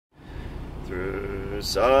Through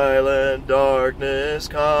silent darkness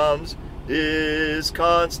comes His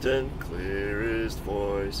constant clearest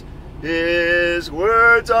voice. His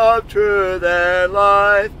words of truth and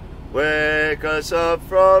life wake us up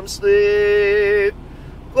from sleep.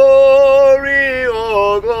 Glory,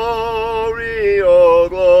 oh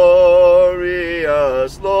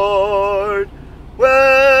glorious Lord.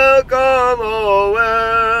 Welcome, oh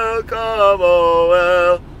welcome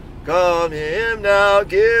Him now,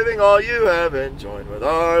 giving all you have and join with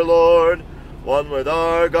our Lord, one with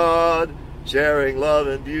our God, sharing love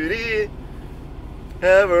and beauty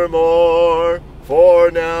evermore.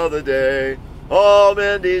 For now the day all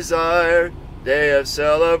men desire, day of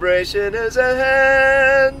celebration is at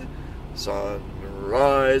hand.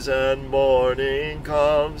 Sunrise and morning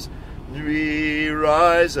comes, we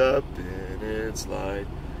rise up in its light.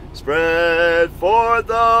 Spread forth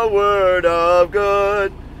the word of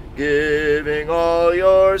good, giving all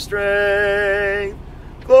your strength.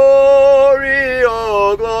 Glory,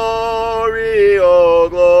 oh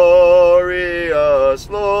glorious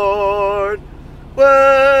Lord.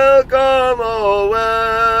 Welcome, oh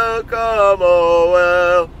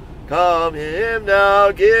welcome Him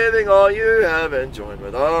now, giving all you have and join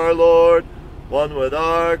with our Lord, one with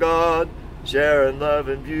our God, sharing love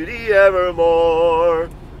and beauty evermore.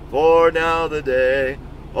 For now the day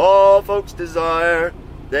all folks desire,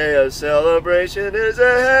 day of celebration is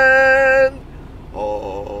at hand.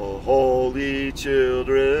 All holy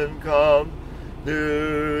children come,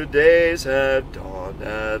 new days have dawned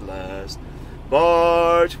at last.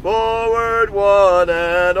 March forward one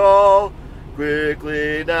and all,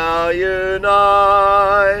 quickly now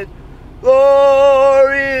unite.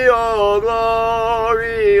 Glory, oh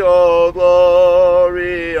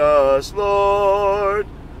glorious Lord.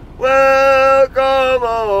 Welcome,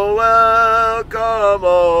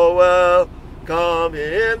 oh welcome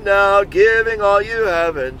Him now, giving all you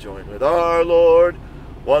have and join with our Lord,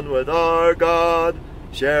 one with our God,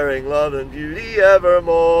 sharing love and beauty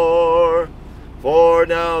evermore. For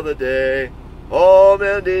now the day all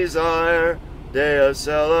men desire, day of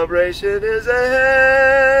celebration is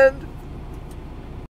at hand.